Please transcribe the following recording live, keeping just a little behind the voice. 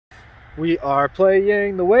We are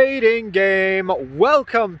playing the waiting game.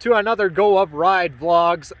 Welcome to another go of ride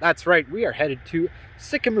vlogs. That's right, we are headed to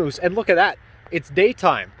Sicamous, and look at that, it's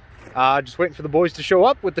daytime. Just waiting for the boys to show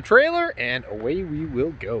up with the trailer, and away we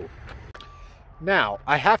will go. Now,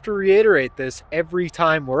 I have to reiterate this every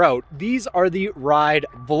time we're out. These are the ride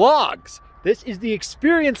vlogs. This is the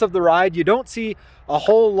experience of the ride. You don't see a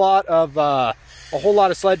whole lot of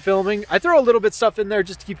sled filming. I throw a little bit stuff in there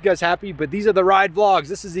just to keep you guys happy, but these are the ride vlogs.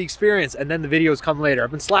 This is the experience, and then the videos come later. I've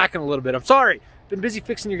been slacking a little bit. I'm sorry. Been busy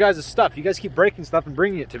fixing your guys' stuff. You guys keep breaking stuff and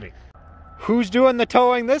bringing it to me. Who's doing the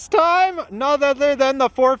towing this time? None other than the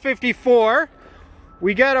 454.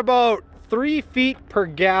 We get about 3 feet per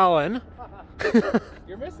gallon.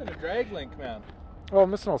 You're missing a drag link, man. Oh, I'm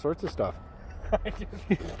missing all sorts of stuff.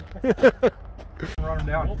 Run them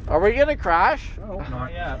down. Are we gonna crash? Oh,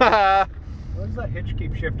 not yet. Why does that hitch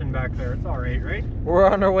keep shifting back there? It's alright, right? We're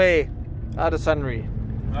on our way out of Sunry.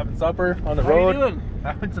 Having supper on the road. What are you doing?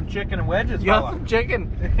 Having some chicken and wedges, You have fella. some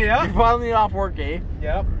chicken? Yeah. You're finally off work, eh?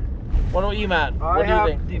 Yep. What about you, Matt? What do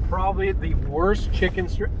you think? Probably the worst chicken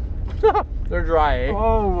strip. They're dry, eh?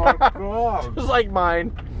 Oh my god. Just like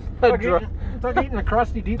mine. It's like eating a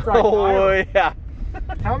crusty deep fried Oh, tire. yeah.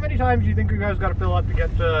 How many times do you think you guys got to fill up to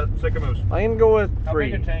get to Sicamous? I'm gonna go with How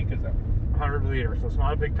 3. big a tank is it? 100 liters, so it's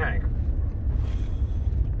not a big tank.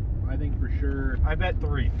 I think for sure, I bet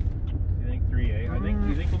 3. You think 3, eh? Do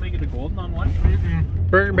you think we'll make it to Golden on one?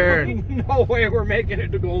 Burn Baron. No way we're making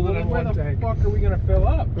it to Golden on one tank. Where the fuck are we going to fill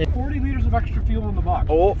up? 40 liters of extra fuel in the box.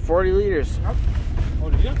 Oh, 40 liters. Oh,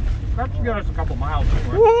 did you? Perhaps you got us a couple miles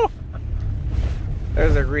somewhere. Woo!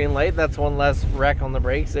 There's a green light. That's one less wreck on the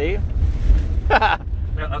brakes, eh? Yeah,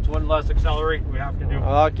 that's one less accelerate we have to do.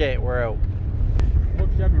 Okay, we're out. Look,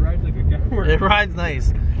 Chevy rides like a camera. It rides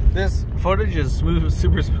nice. This footage is smooth,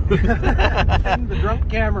 super smooth. The drunk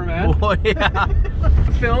cameraman. Oh, yeah.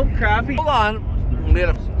 Film crappy. Hold on. We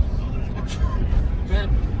had a...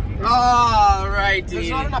 All right, There's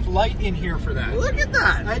not enough light in here for that. Look at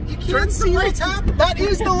that. You can't see the top. That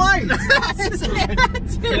is the light. That's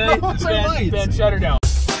it. Those are lights. Ben, shut her down.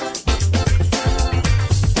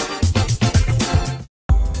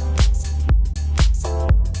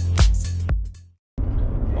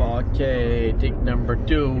 Okay, take number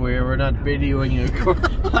 2. We're not videoing you.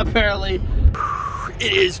 Apparently,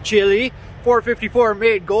 It is chilly. 454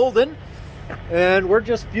 made Golden, and we're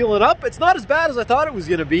just fueling up. It's not as bad as I thought it was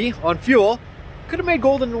gonna be on fuel. Could have made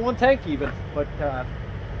Golden in one tank even, but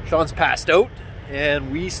Sean's passed out,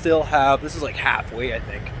 and we still have, this is like halfway, I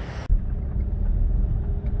think.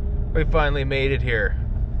 we finally made it here.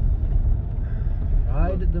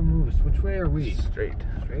 Ride the Moose. Which way are we? Straight.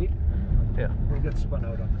 Straight? Yeah. We get spun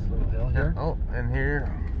out on this little hill here. Oh, and here.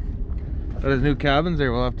 There's new cabins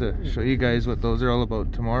there. We'll have to show you guys what those are all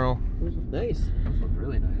about tomorrow. Those look nice. Those look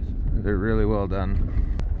really nice. They're really well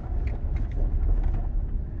done.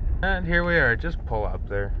 And here we are. Just pull up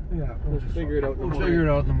there. Yeah, we'll figure it out in the We'll morning. figure it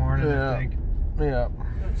out in the morning, Yeah. I think. Yeah.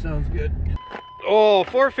 That sounds good. Oh,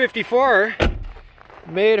 454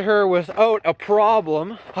 made her without a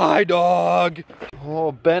problem. Hi, dog.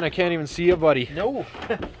 Oh, Ben, I can't even see you, buddy. No.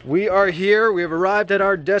 We are here. We have arrived at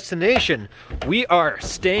our destination. We are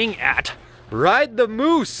staying at Ride the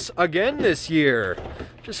Moose again this year,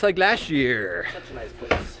 just like last year. Such a nice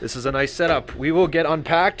place. This is a nice setup. We will get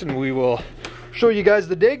unpacked and we will show you guys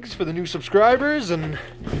the digs for the new subscribers and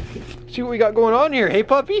see what we got going on here. Hey,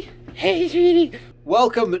 puppy. Hey, sweetie.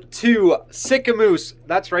 Welcome to Sicamous.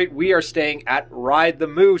 That's right, we are staying at Ride the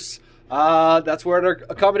Moose. That's where our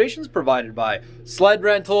accommodations provided by. Sled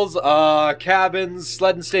rentals, cabins,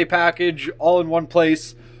 sled and stay package, all in one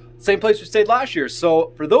place. Same place we stayed last year.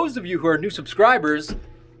 So for those of you who are new subscribers,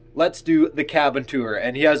 let's do the cabin tour.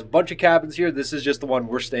 And he has a bunch of cabins here. This is just the one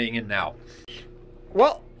we're staying in now.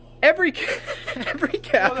 Well, every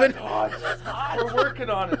cabin We're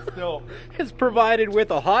working on it still. is provided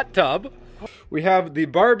with a hot tub. We have the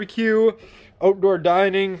barbecue, outdoor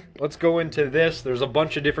dining. Let's go into this. There's a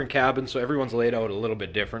bunch of different cabins, so everyone's laid out a little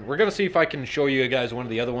bit different. We're gonna see if I can show you guys one of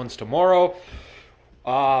the other ones tomorrow.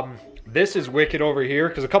 This is wicked over here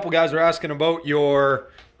because a couple guys were asking about your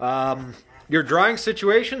drying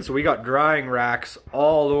situation. So we got drying racks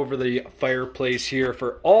all over the fireplace here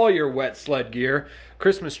for all your wet sled gear.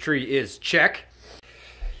 Christmas tree is check.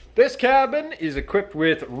 This cabin is equipped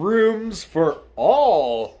with rooms for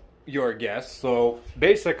all your guests. So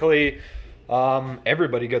basically,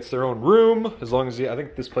 everybody gets their own room as long as I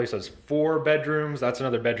think this place has 4 bedrooms. That's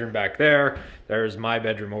another bedroom back there. There's my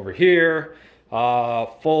bedroom over here.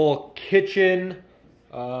 Full kitchen,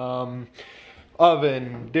 oven,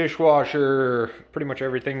 dishwasher, pretty much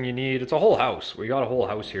everything you need. It's a whole house. We got a whole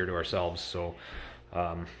house here to ourselves. So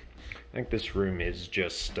I think this room is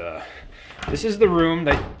just, this is the room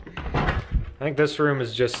that, I think this room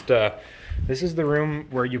is just, this is the room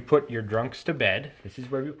where you put your drunks to bed. This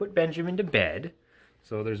is where we put Benjamin to bed.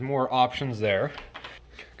 So there's more options there.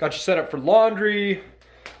 Got you set up for laundry,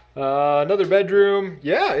 another bedroom.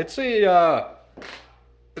 Yeah, it's a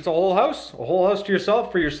whole house to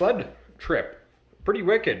yourself for your sled trip. Pretty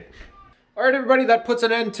wicked. All right, everybody, that puts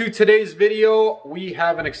an end to today's video. We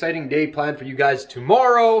have an exciting day planned for you guys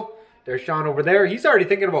tomorrow. There's Sean over there. He's already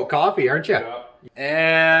thinking about coffee, aren't you? Yeah.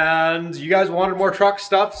 And you guys wanted more truck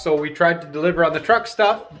stuff, so we tried to deliver on the truck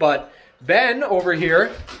stuff, but Ben over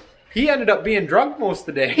here, he ended up being drunk most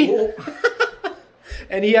of the day.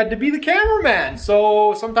 And he had to be the cameraman.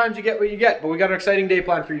 So sometimes you get what you get, but we got an exciting day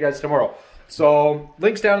planned for you guys tomorrow. So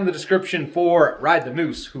links down in the description for Ride the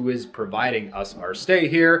Moose, who is providing us our stay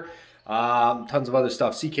here. Tons of other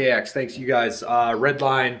stuff. CKX, thanks you guys.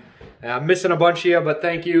 Redline. I'm missing a bunch of you, but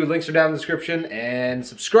thank you. Links are down in the description. And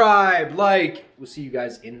subscribe, like. We'll see you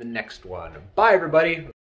guys in the next one. Bye, everybody.